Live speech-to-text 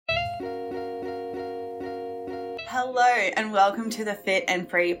Hello and welcome to the Fit and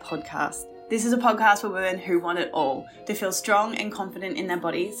Free podcast. This is a podcast for women who want it all, to feel strong and confident in their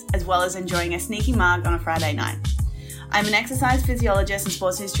bodies, as well as enjoying a sneaky mug on a Friday night. I'm an exercise physiologist and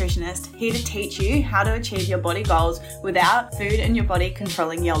sports nutritionist, here to teach you how to achieve your body goals without food and your body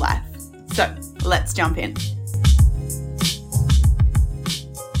controlling your life. So let's jump in.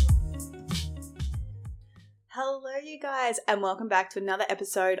 Hello you guys and welcome back to another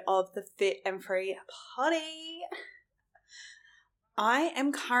episode of the Fit and Free Potty. I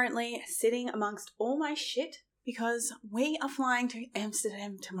am currently sitting amongst all my shit because we are flying to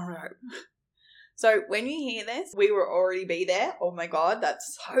Amsterdam tomorrow. So when you hear this, we will already be there. Oh my God,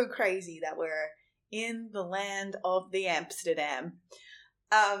 that's so crazy that we're in the land of the Amsterdam.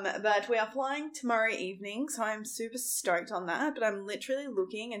 But we are flying tomorrow evening, so I'm super stoked on that. But I'm literally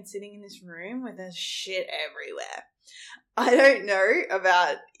looking and sitting in this room with there's shit everywhere. I don't know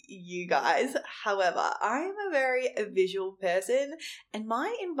about you guys. However, I'm a very visual person and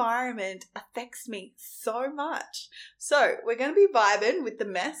my environment affects me so much. So we're going to be vibing with the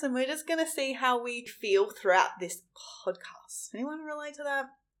mess and we're just going to see how we feel throughout this podcast. Anyone relate to that?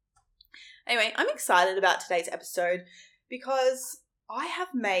 Anyway, I'm excited about today's episode because I have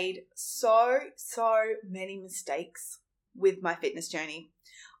made so many mistakes with my fitness journey.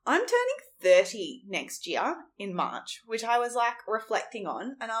 I'm turning 30 next year in March, which I was like reflecting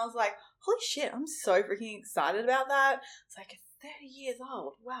on, and I was like, holy shit, I'm so freaking excited about that. It's like 30 years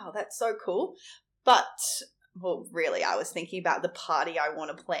old. Wow, that's so cool. But, well, really, I was thinking about the party I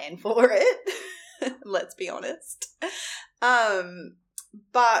want to plan for it. Let's be honest.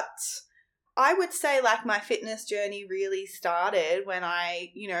 But I would say like my fitness journey really started when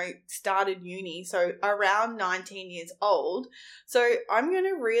I, started uni. So around 19 years old. So I'm going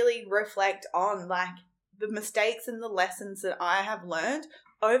to really reflect on like the mistakes and the lessons that I have learned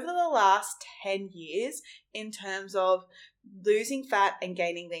over the last 10 years in terms of losing fat and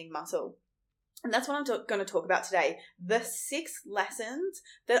gaining lean muscle. And that's what I'm going to talk about today. The 6 lessons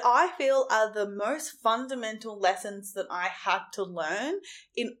that I feel are the most fundamental lessons that I had to learn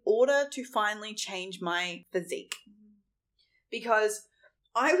in order to finally change my physique. Because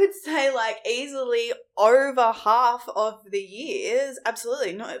I would say like easily over half of the years,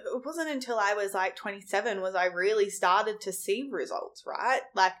 absolutely. No, it wasn't until I was like 27 was I really started to see results, right?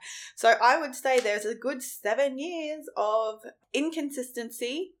 So I would say there's a good 7 years of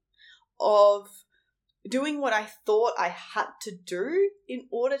inconsistency, of doing what I thought I had to do in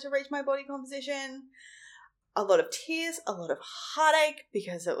order to reach my body composition, a lot of tears, a lot of heartache,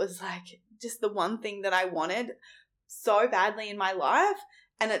 because it was like just the one thing that I wanted so badly in my life.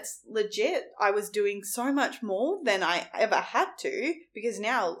 And it's legit. I was doing so much more than I ever had to, because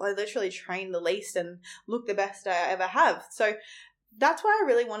now I literally train the least and look the best I ever have. So that's why I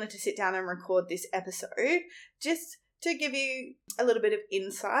really wanted to sit down and record this episode, just to give you a little bit of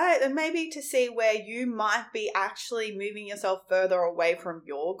insight and maybe to see where you might be actually moving yourself further away from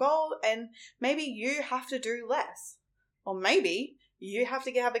your goal, and maybe you have to do less, or maybe you have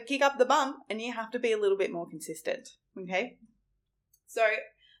to have a kick up the bum and you have to be a little bit more consistent. Okay, so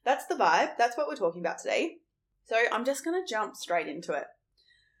that's the vibe. That's what we're talking about today. So I'm just going to jump straight into it.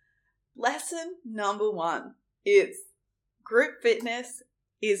 Lesson number 1 is group fitness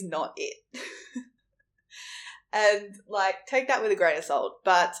is not it. And take that with a grain of salt.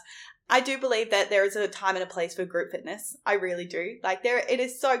 But I do believe that there is a time and a place for group fitness. I really do. It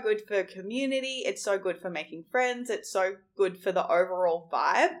is so good for community. It's so good for making friends. It's so good for the overall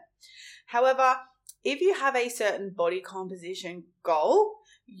vibe. However, if you have a certain body composition goal,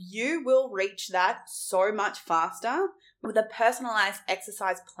 you will reach that so much faster with a personalized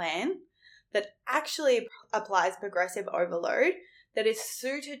exercise plan that actually applies progressive overload, that is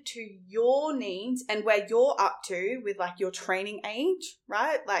suited to your needs and where you're up to with your training age,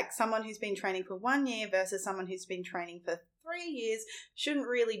 right? Like someone who's been training for 1 year versus someone who's been training for 3 years shouldn't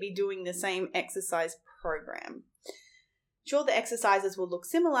really be doing the same exercise program. Sure, the exercises will look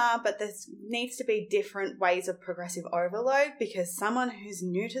similar, but there needs to be different ways of progressive overload, because someone who's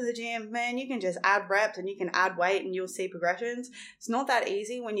new to the gym, man, you can just add reps and you can add weight and you'll see progressions. It's not that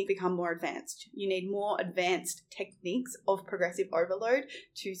easy when you become more advanced. You need more advanced techniques of progressive overload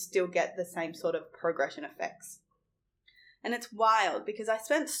to still get the same sort of progression effects. And it's wild because I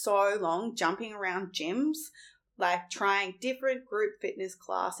spent so long jumping around gyms, trying different group fitness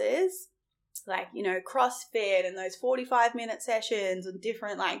classes, CrossFit and those 45-minute sessions and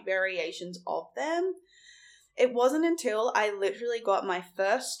different variations of them. It wasn't until I literally got my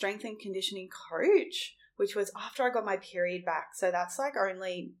first strength and conditioning coach, which was after I got my period back. So that's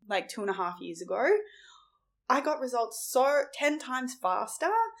only 2.5 years ago. I got results 10 times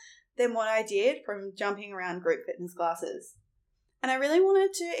faster than what I did from jumping around group fitness classes. And I really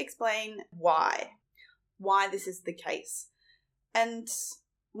wanted to explain why this is the case. And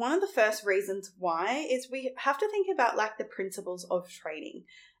one of the first reasons why is we have to think about like the principles of training.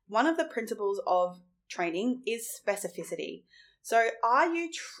 One of the principles of training is specificity. So are you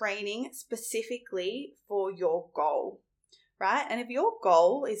training specifically for your goal, right? And if your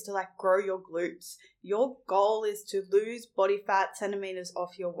goal is to like grow your glutes, your goal is to lose body fat centimeters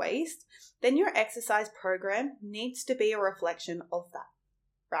off your waist, then your exercise program needs to be a reflection of that,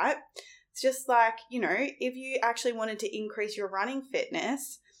 right? It's just like, if you actually wanted to increase your running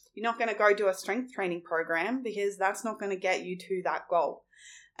fitness, you're not going to go do a strength training program because that's not going to get you to that goal.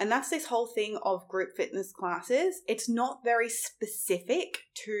 And that's this whole thing of group fitness classes. It's not very specific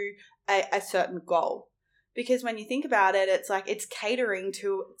to a certain goal. Because when you think about it, it's like it's catering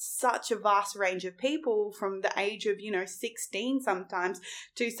to such a vast range of people from the age of, 16 sometimes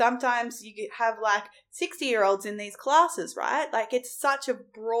to sometimes you have like 60-year-olds in these classes, right? Like it's such a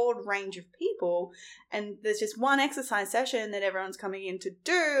broad range of people and there's just one exercise session that everyone's coming in to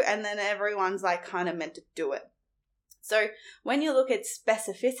do and then everyone's like kind of meant to do it. So when you look at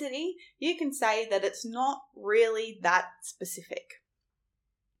specificity, you can say that it's not really that specific.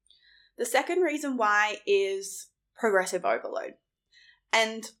 The second reason why is progressive overload.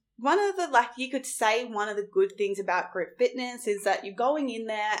 And one of the good things about group fitness is that you're going in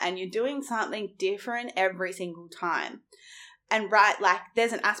there and you're doing something different every single time. And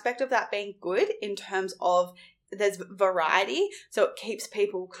there's an aspect of that being good in terms of there's variety. So it keeps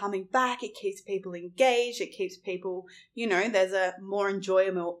people coming back. It keeps people engaged. It keeps people, there's a more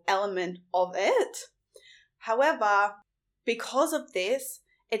enjoyable element of it. However, because of this,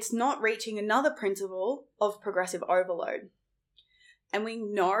 it's not reaching another principle of progressive overload. And we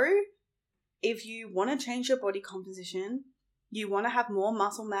know if you want to change your body composition, you want to have more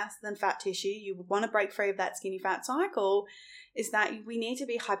muscle mass than fat tissue, you want to break free of that skinny fat cycle, is that we need to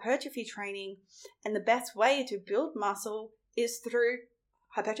be hypertrophy training. And the best way to build muscle is through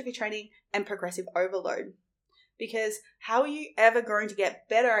hypertrophy training and progressive overload. Because how are you ever going to get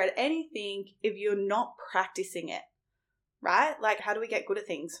better at anything if you're not practicing it? Right? Like, how do we get good at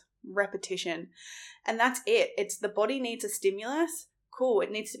things? Repetition. And that's it. It's the body needs a stimulus. Cool.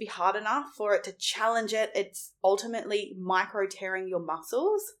 It needs to be hard enough for it to challenge it. It's ultimately micro tearing your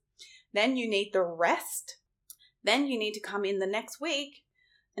muscles. Then you need the rest. Then you need to come in the next week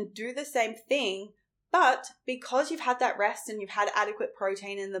and do the same thing. But because you've had that rest and you've had adequate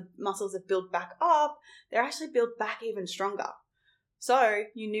protein and the muscles have built back up, they're actually built back even stronger. So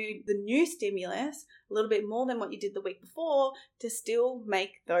you need the new stimulus, a little bit more than what you did the week before, to still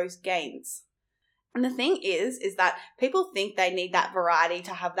make those gains. And the thing is that people think they need that variety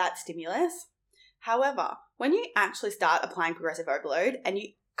to have that stimulus. However, when you actually start applying progressive overload and you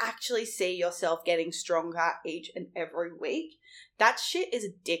actually see yourself getting stronger each and every week, that shit is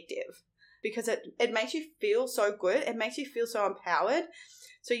addictive because it makes you feel so good. It makes you feel so empowered.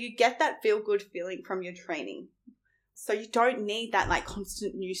 So you get that feel good feeling from your training. So you don't need that like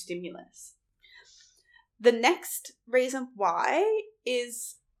constant new stimulus. The next reason why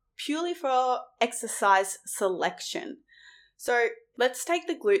is purely for exercise selection. So let's take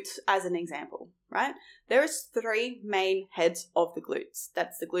the glutes as an example, right? There is 3 main heads of the glutes.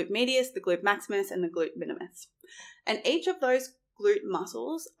 That's the glute medius, the glute maximus, and the glute minimus. And each of those glute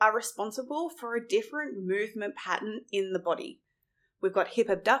muscles are responsible for a different movement pattern in the body. We've got hip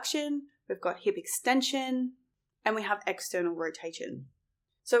abduction, we've got hip extension, and we have external rotation.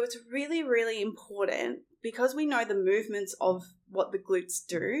 So it's really, really important because we know the movements of what the glutes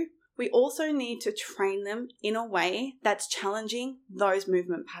do. We also need to train them in a way that's challenging those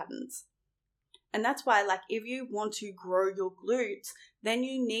movement patterns. And that's why, if you want to grow your glutes, then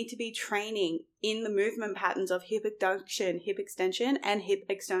you need to be training in the movement patterns of hip abduction, hip extension, and hip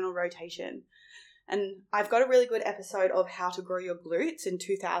external rotation. And I've got a really good episode of how to grow your glutes in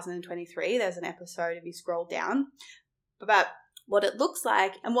 2023. There's an episode if you scroll down about what it looks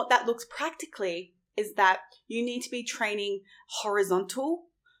like. And what that looks practically is that you need to be training horizontal,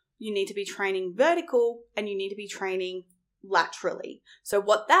 you need to be training vertical, and you need to be training laterally. So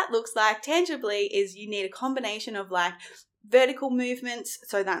what that looks like tangibly is you need a combination of vertical movements.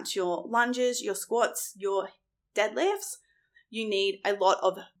 So that's your lunges, your squats, your deadlifts. You need a lot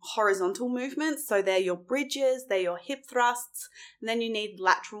of horizontal movements. So they're your bridges, they're your hip thrusts. And then you need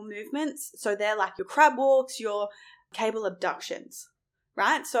lateral movements. So they're like your crab walks, your cable abductions,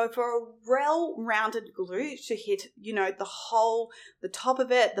 right? So for a well-rounded glute to hit, the top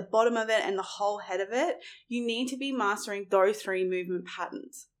of it, the bottom of it, and the whole head of it, you need to be mastering those 3 movement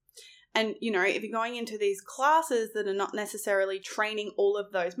patterns. And, if you're going into these classes that are not necessarily training all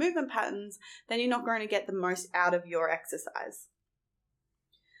of those movement patterns, then you're not going to get the most out of your exercise.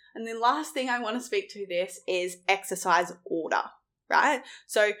 And the last thing I want to speak to this is exercise order, right?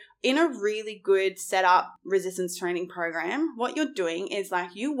 So in a really good setup resistance training program, what you're doing is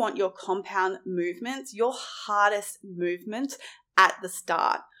you want your compound movements, your hardest movements at the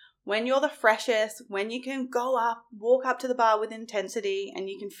start. When you're the freshest, when you can go up, walk up to the bar with intensity and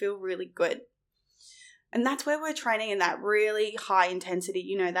you can feel really good. And that's where we're training in that really high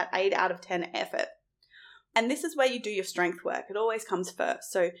intensity, that 8 out of 10 effort. And this is where you do your strength work. It always comes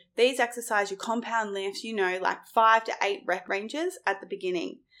first. So these exercises, your compound lifts, 5 to 8 rep ranges at the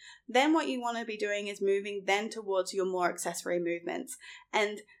beginning. Then what you want to be doing is moving then towards your more accessory movements.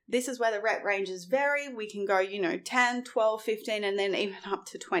 And this is where the rep ranges vary. We can go, 10, 12, 15, and then even up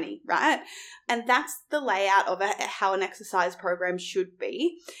to 20, right? And that's the layout of how an exercise program should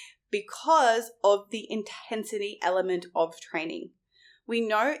be because of the intensity element of training. We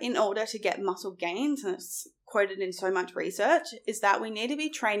know in order to get muscle gains, and it's quoted in so much research, is that we need to be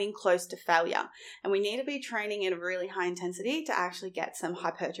training close to failure. And we need to be training at a really high intensity to actually get some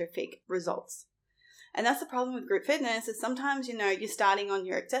hypertrophic results. And that's the problem with group fitness is sometimes, you're starting on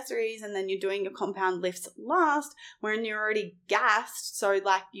your accessories and then you're doing your compound lifts last when you're already gassed. So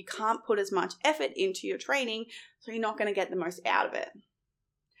you can't put as much effort into your training. So you're not going to get the most out of it.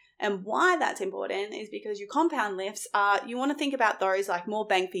 And why that's important is because your compound lifts you want to think about those more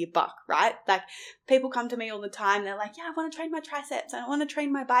bang for your buck, right? People come to me all the time. They're like, yeah, I want to train my triceps. I want to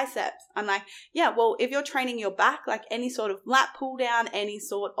train my biceps. I'm like, yeah, well, if you're training your back, any sort of lat pull down, any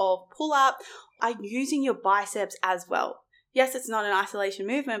sort of pull up, are using your biceps as well. Yes, it's not an isolation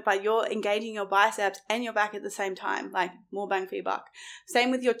movement, but you're engaging your biceps and your back at the same time, more bang for your buck. Same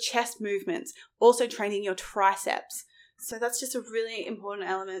with your chest movements, also training your triceps. So that's just a really important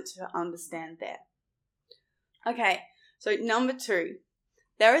element to understand there. Okay, so number 2,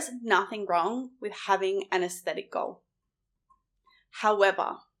 there is nothing wrong with having an aesthetic goal.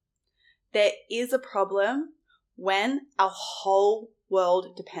 However, there is a problem when our whole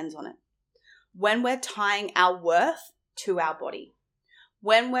world depends on it. When we're tying our worth to our body.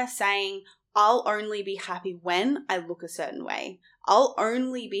 When we're saying, I'll only be happy when I look a certain way. I'll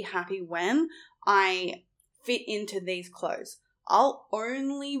only be happy when I fit into these clothes. I'll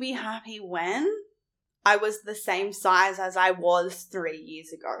only be happy when I was the same size as I was 3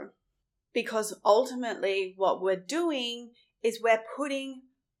 years ago. Because ultimately what we're doing is we're putting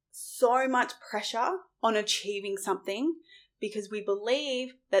so much pressure on achieving something because we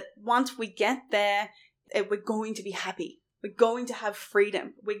believe that once we get there, we're going to be happy. We're going to have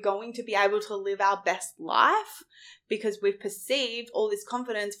freedom. We're going to be able to live our best life because we've perceived all this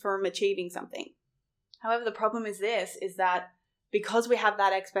confidence from achieving something. However, the problem is that because we have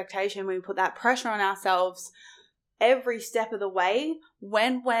that expectation, we put that pressure on ourselves every step of the way,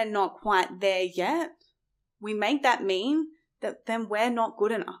 when we're not quite there yet, we make that mean that then we're not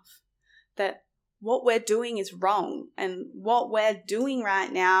good enough, that what we're doing is wrong and what we're doing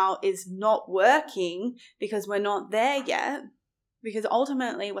right now is not working because we're not there yet. Because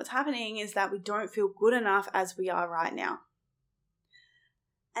ultimately what's happening is that we don't feel good enough as we are right now.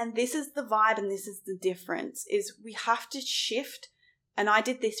 And this is the vibe and this is the difference, is we have to shift. And I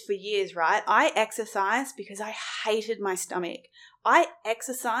did this for years, right? I exercised because I hated my stomach. I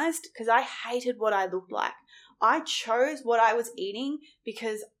exercised because I hated what I looked like. I chose what I was eating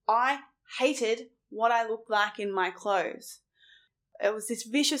because I hated what I looked like in my clothes. It was this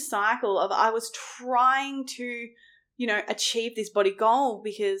vicious cycle of I was trying to, achieve this body goal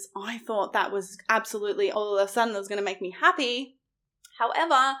because I thought that was absolutely all of a sudden it was going to make me happy.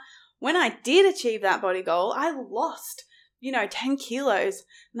 However, when I did achieve that body goal, I lost, 10 kilos.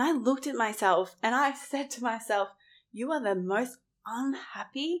 And I looked at myself and I said to myself, you are the most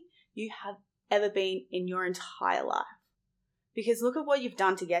unhappy you have ever been in your entire life. Because look at what you've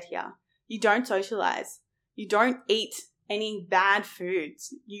done to get here. You don't socialize. You don't eat any bad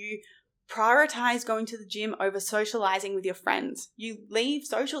foods. You prioritize going to the gym over socializing with your friends. You leave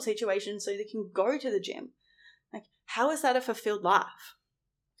social situations so they can go to the gym. How is that a fulfilled life?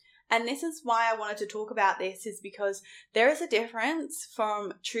 And this is why I wanted to talk about this, is because there is a difference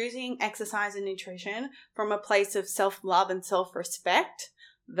from choosing exercise and nutrition from a place of self-love and self-respect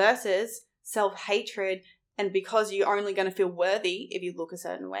versus self-hatred, and because you're only going to feel worthy if you look a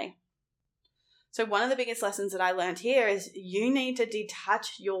certain way. So one of the biggest lessons that I learned here is you need to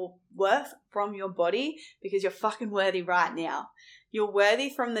detach your worth from your body because you're fucking worthy right now. You're worthy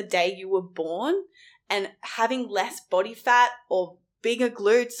from the day you were born, and having less body fat or bigger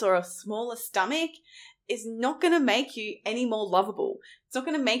glutes or a smaller stomach is not going to make you any more lovable. It's not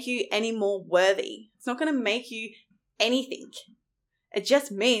going to make you any more worthy. It's not going to make you anything. It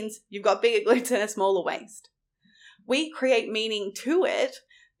just means you've got bigger glutes and a smaller waist. We create meaning to it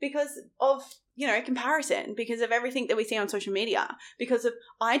because of, comparison, because of everything that we see on social media, because of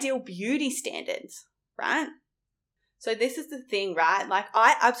ideal beauty standards, right? So this is the thing, right? Like,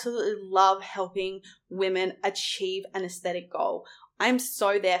 I absolutely love helping women achieve an aesthetic goal. I'm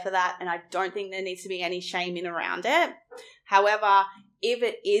so there for that, and I don't think there needs to be any shame in around it. However, if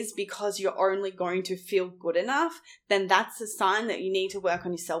it is because you're only going to feel good enough, then that's a sign that you need to work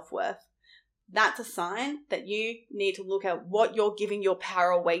on your self-worth. That's a sign that you need to look at what you're giving your power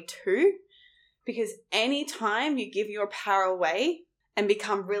away to, because anytime you give your power away and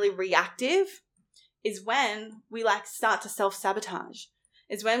become really reactive is when we start to self-sabotage.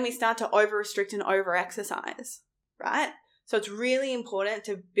 Is when we start to over-restrict and over-exercise, right? So it's really important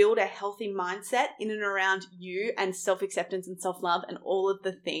to build a healthy mindset in and around you and self-acceptance and self-love and all of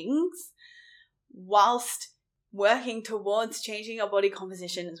the things, whilst working towards changing your body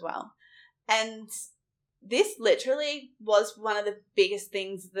composition as well. And this literally was one of the biggest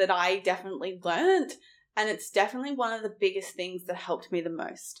things that I definitely learned, and it's definitely one of the biggest things that helped me the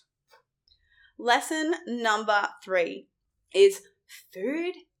most. Lesson number 3 is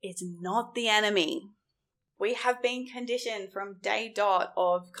food is not the enemy. We have been conditioned from day dot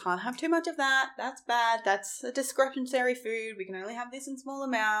of can't have too much of that, that's bad, that's a discretionary food, we can only have this in small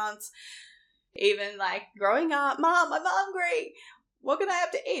amounts. Even growing up, Mom, I'm hungry. What can I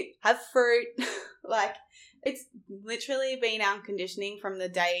have to eat? Have fruit. It's literally been our conditioning from the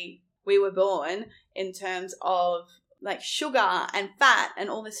day we were born in terms of sugar and fat and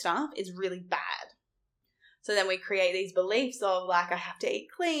all this stuff is really bad. So then we create these beliefs of I have to eat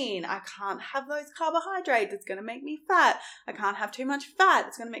clean. I can't have those carbohydrates. It's going to make me fat. I can't have too much fat.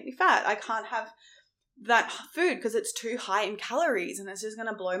 It's going to make me fat. I can't have that food because it's too high in calories and it's just going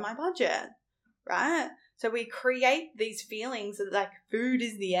to blow my budget, right? So we create these feelings that food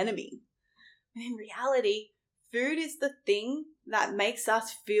is the enemy. And in reality, food is the thing that makes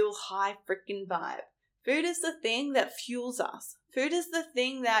us feel high freaking vibe. Food is the thing that fuels us. Food is the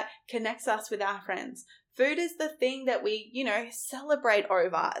thing that connects us with our friends. Food is the thing that we, celebrate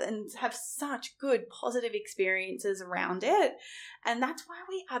over and have such good positive experiences around it. And that's why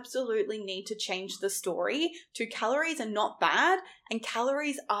we absolutely need to change the story to calories are not bad and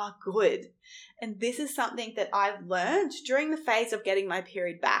calories are good. And this is something that I've learned during the phase of getting my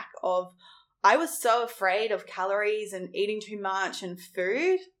period back of I was so afraid of calories and eating too much and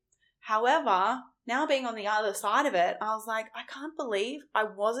food. However, now being on the other side of it, I was I can't believe I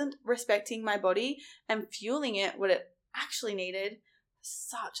wasn't respecting my body and fueling it what it actually needed for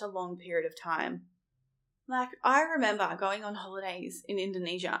such a long period of time. I remember going on holidays in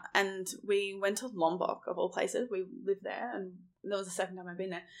Indonesia and we went to Lombok, of all places. We lived there and that was the second time I've been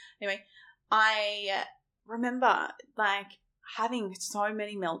there. Anyway, I remember having so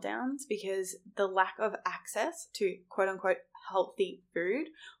many meltdowns because the lack of access to quote unquote healthy food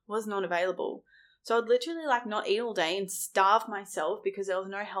was not available. So I'd literally not eat all day and starve myself because there was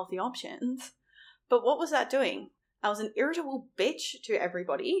no healthy options. But what was that doing? I was an irritable bitch to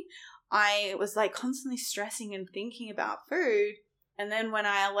everybody. I was constantly stressing and thinking about food. And then when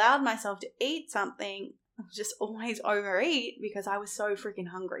I allowed myself to eat something, I would just always overeat because I was so freaking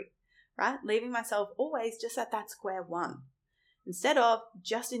hungry, right? Leaving myself always just at that square one. Instead of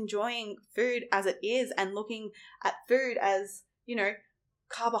just enjoying food as it is and looking at food as,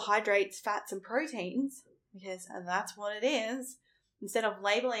 carbohydrates, fats, and proteins, because that's what it is, instead of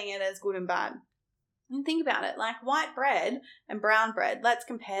labeling it as good and bad. And think about it, white bread and brown bread, let's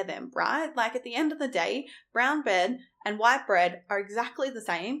compare them, right? At the end of the day, brown bread and white bread are exactly the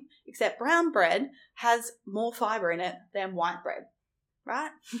same, except brown bread has more fiber in it than white bread,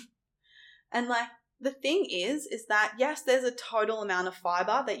 right? And the thing is that yes, there's a total amount of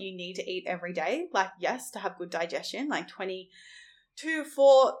fiber that you need to eat every day. Yes, to have good digestion, 20 to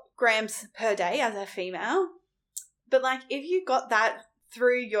 4 grams per day as a female. But if you got that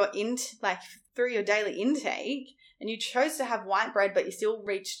through your through your daily intake and you chose to have white bread, but you still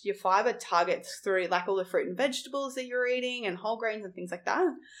reached your fiber targets through all the fruit and vegetables that you're eating and whole grains and things like that,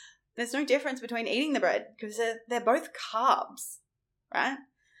 there's no difference between eating the bread because they're both carbs, right?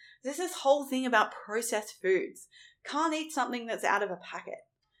 There's this whole thing about processed foods. Can't eat something that's out of a packet.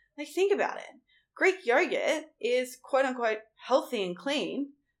 Think about it. Greek yogurt is quote-unquote healthy and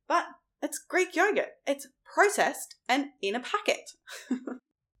clean, but it's Greek yogurt. It's processed and in a packet.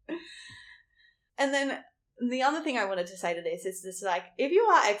 And then the other thing I wanted to say to this is just if you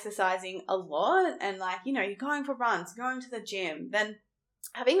are exercising a lot and you're going for runs, going to the gym, then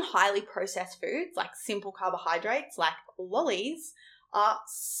having highly processed foods like simple carbohydrates like lollies are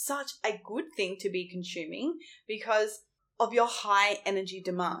such a good thing to be consuming because of your high energy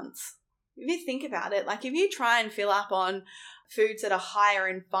demands. If you think about it, like if you try and fill up on foods that are higher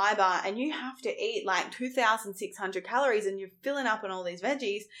in fiber and you have to eat like 2,600 calories and you're filling up on all these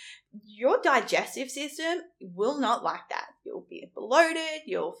veggies, your digestive system will not like that. You'll be bloated,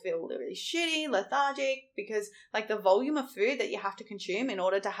 you'll feel really shitty, lethargic, because like the volume of food that you have to consume in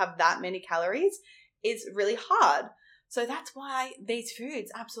order to have that many calories is really hard. So that's why these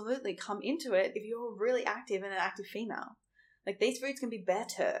foods absolutely come into it if you're really active and an active female. Like these foods can be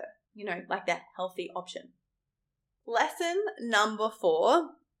better, like that healthy option. Lesson number 4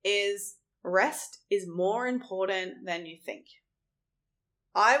 is rest is more important than you think.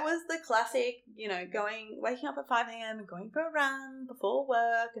 I was the classic, waking up at 5 a.m. and going for a run before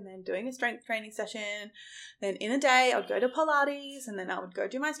work and then doing a strength training session. Then in a day, I would go to Pilates and then I would go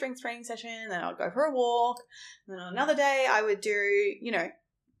do my strength training session. Then I would go for a walk. And then on another day, I would do,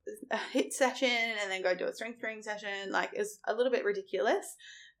 a HIIT session and then go do a strength training session. Like it's a little bit ridiculous.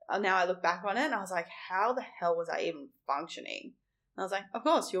 Now I look back on it and I was like, how the hell was I even functioning? And I was like, of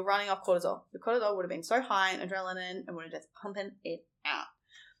course, you're running off cortisol. The cortisol would have been so high in adrenaline and would have just pumping it out.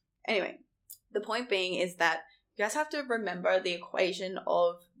 Anyway, the point being is that you guys have to remember the equation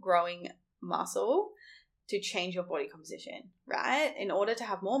of growing muscle to change your body composition, right? In order to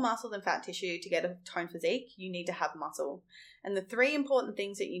have more muscle than fat tissue to get a toned physique, you need to have muscle. And the 3 important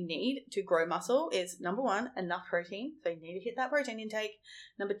things that you need to grow muscle is number 1, enough protein. So you need to hit that protein intake.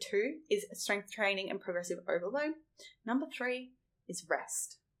 Number 2 is strength training and progressive overload. Number 3 is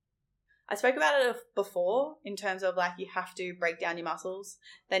rest. I spoke about it before in terms of like you have to break down your muscles,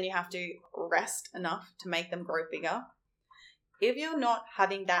 then you have to rest enough to make them grow bigger. If you're not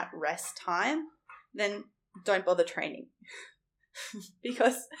having that rest time, then don't bother training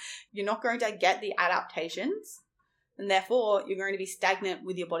because you're not going to get the adaptations and therefore you're going to be stagnant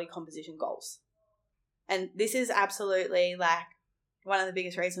with your body composition goals. And this is absolutely like one of the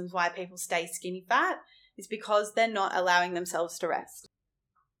biggest reasons why people stay skinny fat is because they're not allowing themselves to rest.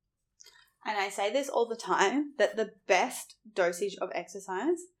 And I say this all the time, that the best dosage of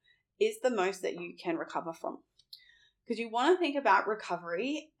exercise is the most that you can recover from. Because you want to think about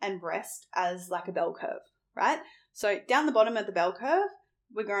recovery and rest as like a bell curve, right? So down the bottom of the bell curve,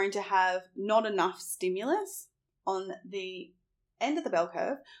 we're going to have not enough stimulus. On the end of the bell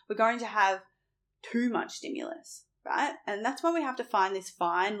curve, we're going to have too much stimulus, right? And that's when we have to find this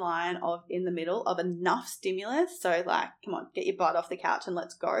fine line of in the middle of enough stimulus. So like, come on, get your butt off the couch and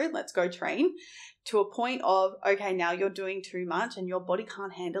let's go train, to a point of, okay, now you're doing too much and your body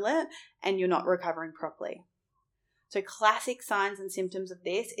can't handle it and you're not recovering properly. So classic signs and symptoms of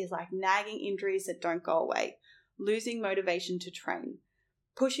this is like nagging injuries that don't go away, losing motivation to train,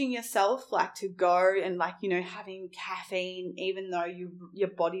 pushing yourself like to go and like, having caffeine even though your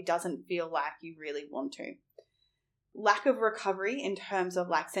body doesn't feel like you really want to. Lack of recovery in terms of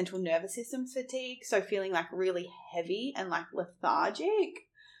like central nervous system fatigue, so feeling like really heavy and like lethargic.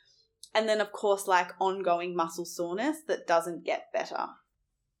 And then of course like ongoing muscle soreness that doesn't get better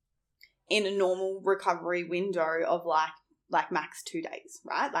in a normal recovery window of like max 2 days,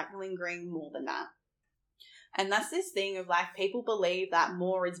 right? Like lingering more than that. And that's this thing of like people believe that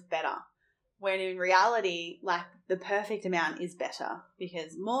more is better, when in reality, like the perfect amount is better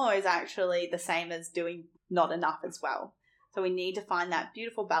because more is actually the same as doing not enough as well. So we need to find that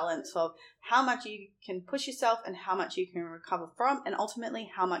beautiful balance of how much you can push yourself and how much you can recover from, and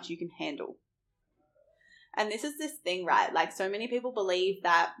ultimately how much you can handle. And this is this thing, right? Like so many people believe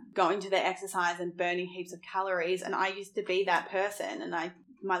that going to the exercise and burning heaps of calories, and I used to be that person, and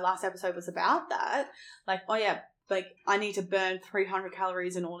my last episode was about that. Like, oh yeah, like I need to burn 300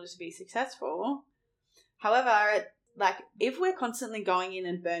 calories in order to be successful. However, like if we're constantly going in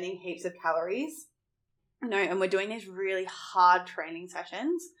and burning heaps of calories, and we're doing these really hard training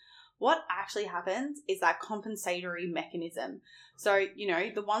sessions, what actually happens is that compensatory mechanism. So,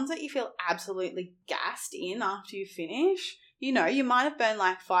 the ones that you feel absolutely gassed in after you finish, you might have burned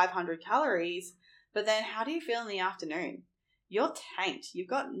like 500 calories, but then how do you feel in the afternoon? You're tanked. You've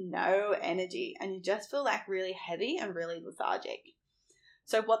got no energy and you just feel like really heavy and really lethargic.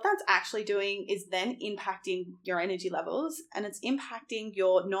 So what that's actually doing is then impacting your energy levels, and it's impacting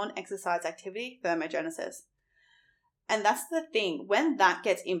your non-exercise activity thermogenesis. And that's the thing. When that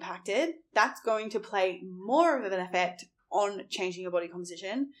gets impacted, that's going to play more of an effect on changing your body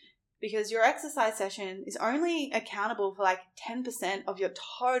composition, because your exercise session is only accountable for like 10% of your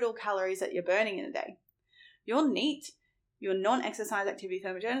total calories that you're burning in a day. Your NEAT your non-exercise activity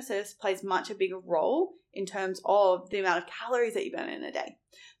thermogenesis plays much a bigger role in terms of the amount of calories that you burn in a day.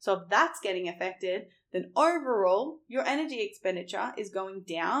 So if that's getting affected, then overall your energy expenditure is going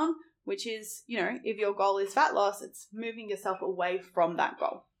down, which is, if your goal is fat loss, it's moving yourself away from that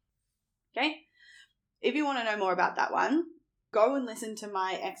goal. Okay? If you want to know more about that one, go and listen to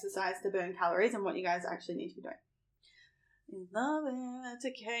my exercise to burn calories and what you guys actually need to be doing. Love it.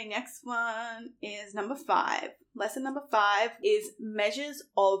 Okay, next one is number 5. Lesson number 5 is measures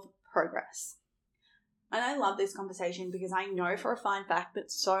of progress. And I love this conversation because I know for a fine fact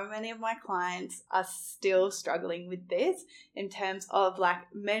that so many of my clients are still struggling with this in terms of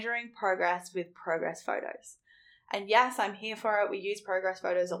measuring progress with progress photos. And yes, I'm here for it. We use progress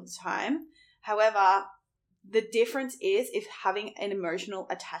photos all the time. However, the difference is having an emotional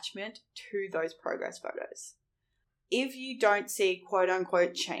attachment to those progress photos. If you don't see quote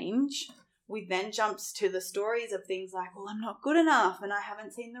unquote change, we then jumps to the stories of things like, well, I'm not good enough and I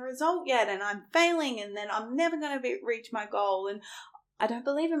haven't seen the result yet and I'm failing and then I'm never going to reach my goal and I don't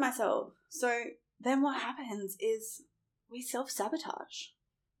believe in myself. So then what happens is we self-sabotage.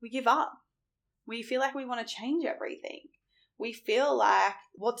 We give up. We feel like we want to change everything. We feel like,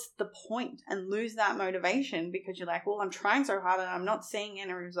 what's the point? And lose that motivation because you're like, well, I'm trying so hard and I'm not seeing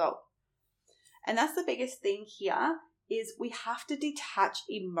any result. And that's the biggest thing here is we have to detach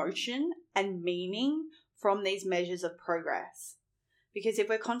emotion and meaning from these measures of progress. Because if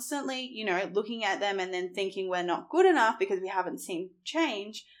we're constantly, looking at them and then thinking we're not good enough because we haven't seen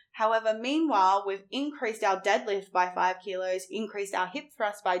change, however, meanwhile, we've increased our deadlift by 5 kilos, increased our hip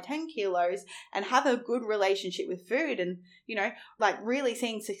thrust by 10 kilos, and have a good relationship with food and, really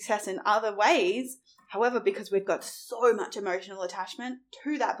seeing success in other ways. However, because we've got so much emotional attachment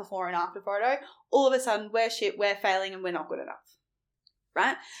to that before and after photo, all of a sudden we're shit, we're failing, and we're not good enough,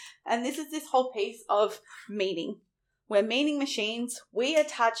 right? And this is this whole piece of meaning. We're meaning machines. We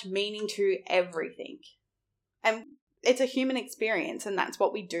attach meaning to everything. And it's a human experience, and that's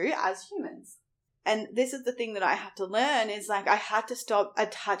what we do as humans. And this is the thing that I had to learn is I had to stop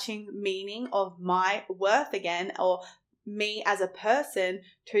attaching meaning of my worth again or me as a person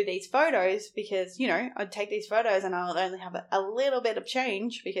to these photos because, I'd take these photos and I'll only have a little bit of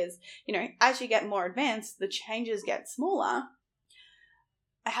change because, as you get more advanced, the changes get smaller.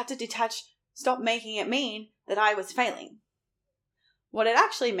 I had to stop making it mean that I was failing. What it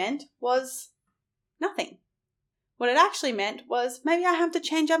actually meant was nothing. What it actually meant was maybe I have to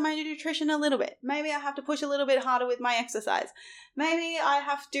change up my nutrition a little bit. Maybe I have to push a little bit harder with my exercise. Maybe I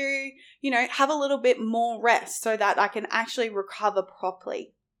have to, have a little bit more rest so that I can actually recover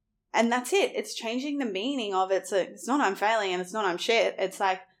properly. And that's it. It's changing the meaning of it. So it's not I'm failing and it's not I'm shit. It's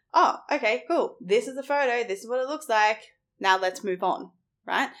like, oh, okay, cool. This is the photo. This is what it looks like. Now let's move on,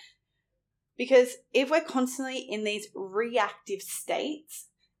 right? Because if we're constantly in these reactive states,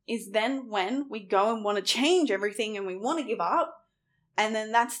 is then when we go and want to change everything and we want to give up. And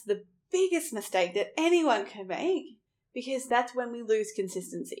then that's the biggest mistake that anyone can make because that's when we lose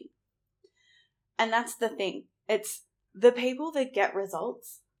consistency. And that's the thing. It's the people that get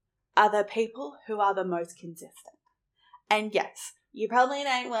results are the people who are the most consistent. And yes, you probably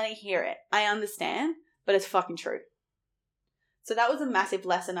don't want to hear it. I understand, but it's fucking true. So that was a massive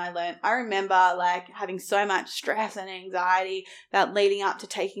lesson I learned. I remember having so much stress and anxiety about leading up to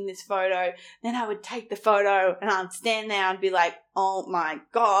taking this photo. Then I would take the photo and I'd stand there and be like, oh my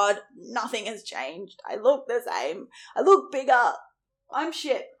God, nothing has changed. I look the same. I look bigger. I'm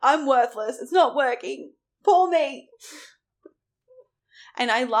shit. I'm worthless. It's not working. Poor me. And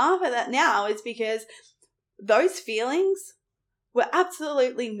I laugh at that now is because those feelings were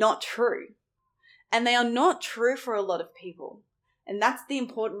absolutely not true. And they are not true for a lot of people. And that's the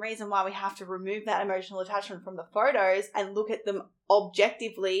important reason why we have to remove that emotional attachment from the photos and look at them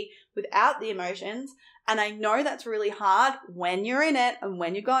objectively without the emotions. And I know that's really hard when you're in it and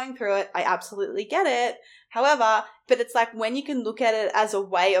when you're going through it. I absolutely get it. However, but it's when you can look at it as a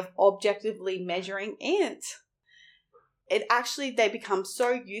way of objectively measuring it, they become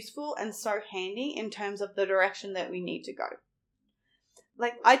so useful and so handy in terms of the direction that we need to go.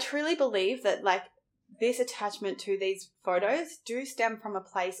 I truly believe that this attachment to these photos do stem from a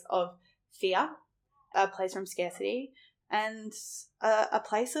place of fear, a place from scarcity, and a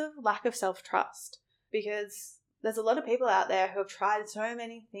place of lack of self-trust. Because there's a lot of people out there who have tried so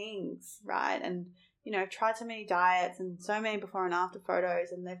many things, right? And, tried so many diets and so many before and after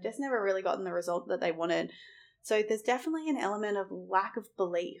photos, and they've just never really gotten the result that they wanted. So there's definitely an element of lack of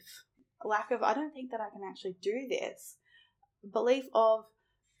belief, lack of, I don't think that I can actually do this. Belief of,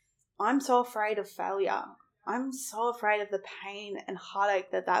 I'm so afraid of failure. I'm so afraid of the pain and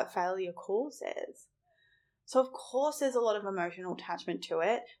heartache that failure causes. So of course there's a lot of emotional attachment to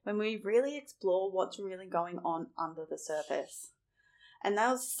it when we really explore what's really going on under the surface. And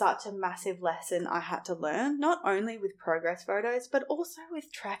that was such a massive lesson I had to learn, not only with progress photos, but also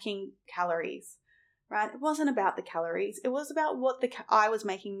with tracking calories, right? It wasn't about the calories. It was about what I was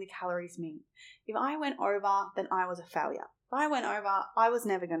making the calories mean. If I went over, then I was a failure. If I went over, I was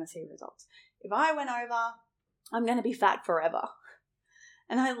never going to see results. If I went over, I'm going to be fat forever.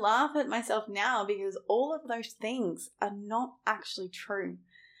 And I laugh at myself now because all of those things are not actually true.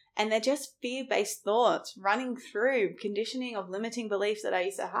 And they're just fear-based thoughts running through conditioning of limiting beliefs that I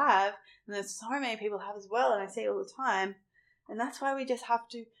used to have. And there's so many people have as well, and I see it all the time. And that's why we just have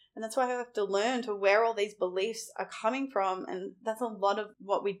to, and that's why I have to learn to where all these beliefs are coming from. And that's a lot of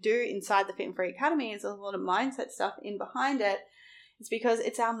what we do inside the Fit and Free Academy is a lot of mindset stuff in behind it. It's because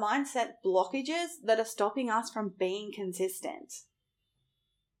it's our mindset blockages that are stopping us from being consistent.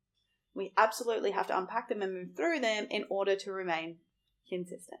 We absolutely have to unpack them and move through them in order to remain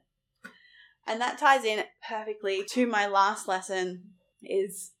consistent. And that ties in perfectly to my last lesson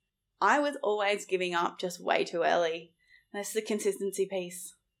is I was always giving up just way too early. That's the consistency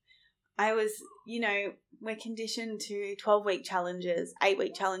piece. I was, we're conditioned to 12-week challenges,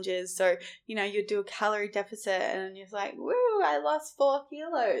 8-week challenges. So, you do a calorie deficit and you're like, woo, I lost 4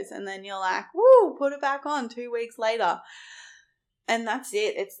 kilos. And then you're like, woo, put it back on 2 weeks later. And that's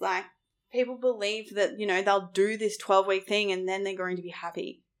it. It's like people believe that, they'll do this 12-week thing and then they're going to be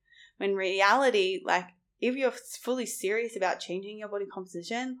happy. When reality, if you're fully serious about changing your body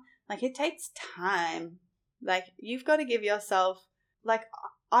composition, it takes time. You've got to give yourself,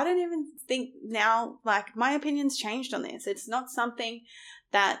 I don't even think now, my opinion's changed on this. It's not something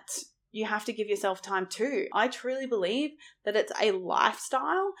that you have to give yourself time to. I truly believe that it's a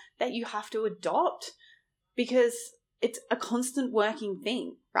lifestyle that you have to adopt because it's a constant working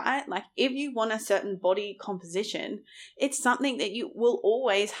thing, right? If you want a certain body composition, it's something that you will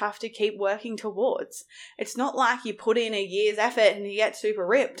always have to keep working towards. It's not like you put in a year's effort and you get super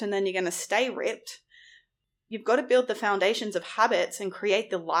ripped and then you're going to stay ripped. You've got to build the foundations of habits and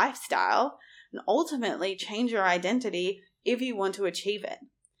create the lifestyle and ultimately change your identity if you want to achieve it.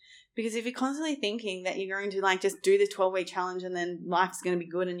 Because if you're constantly thinking that you're going to just do this 12-week challenge and then life's going to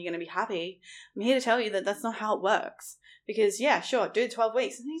be good and you're going to be happy, I'm here to tell you that that's not how it works. Because yeah, sure, do 12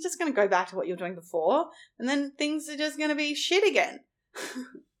 weeks and you're just going to go back to what you were doing before and then things are just going to be shit again.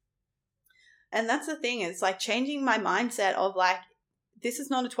 And that's the thing, it's changing my mindset of this is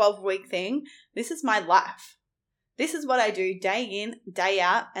not a 12-week thing. This is my life. This is what I do day in, day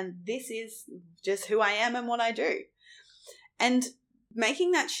out, and this is just who I am and what I do. And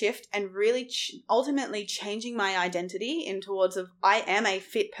making that shift and really ultimately changing my identity in towards I am a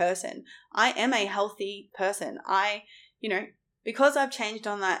fit person. I am a healthy person. Because I've changed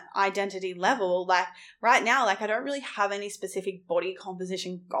on that identity level, right now, I don't really have any specific body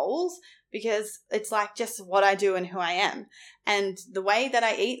composition goals because it's just what I do and who I am. And the way that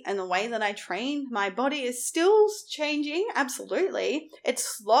I eat and the way that I train, my body is still changing. Absolutely.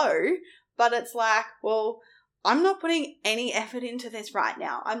 It's slow, but it's I'm not putting any effort into this right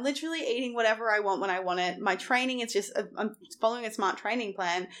now. I'm literally eating whatever I want when I want it. My training is just, I'm following a smart training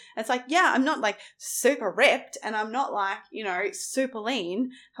plan. It's I'm not super ripped and I'm not super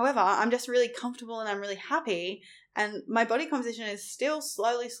lean. However, I'm just really comfortable and I'm really happy. And my body composition is still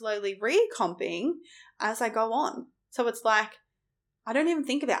slowly recomping as I go on. So it's I don't even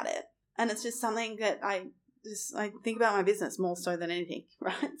think about it. And it's just something that I think about my business more so than anything,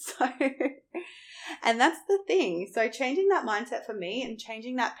 right? So... And that's the thing. So changing that mindset for me and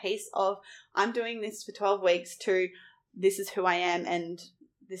changing that piece of I'm doing this for 12 weeks to this is who I am and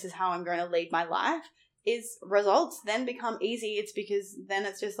this is how I'm going to lead my life is results then become easy. It's because then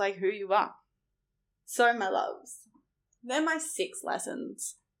it's just who you are. So my loves, they're my 6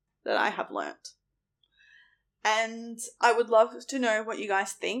 lessons that I have learnt. And I would love to know what you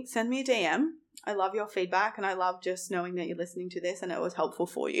guys think. Send me a DM. I love your feedback and I love just knowing that you're listening to this and it was helpful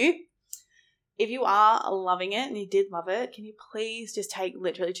for you. If you are loving it and you did love it, can you please just take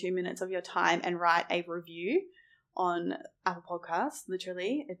literally 2 minutes of your time and write a review on Apple Podcasts?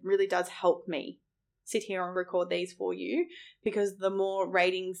 Literally, it really does help me sit here and record these for you because the more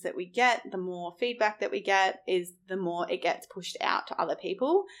ratings that we get, the more feedback that we get is the more it gets pushed out to other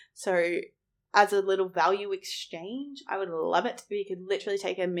people. So as a little value exchange, I would love it if you could literally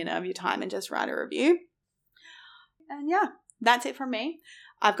take a minute of your time and just write a review. And yeah, that's it from me.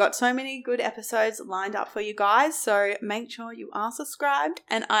 I've got so many good episodes lined up for you guys, so make sure you are subscribed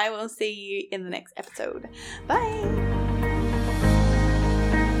and I will see you in the next episode. Bye!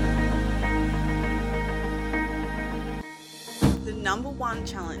 The number one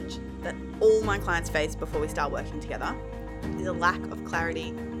challenge that all my clients face before we start working together is a lack of clarity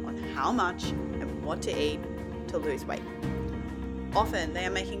on how much and what to eat to lose weight. Often they are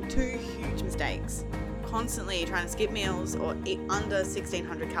making two huge mistakes, constantly trying to skip meals or eat under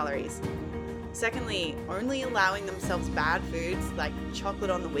 1,600 calories. Secondly, only allowing themselves bad foods like chocolate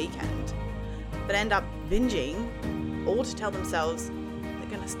on the weekend, but end up binging, all to tell themselves they're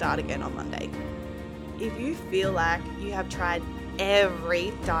going to start again on Monday. If you feel like you have tried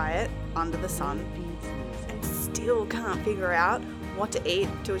every diet under the sun and still can't figure out what to eat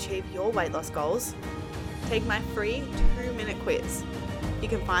to achieve your weight loss goals, take my free 2-minute quiz. You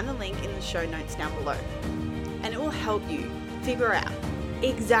can find the link in the show notes down below. And it will help you figure out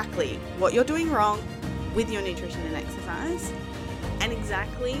exactly what you're doing wrong with your nutrition and exercise and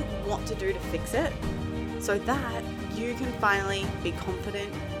exactly what to do to fix it so that you can finally be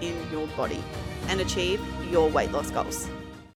confident in your body and achieve your weight loss goals.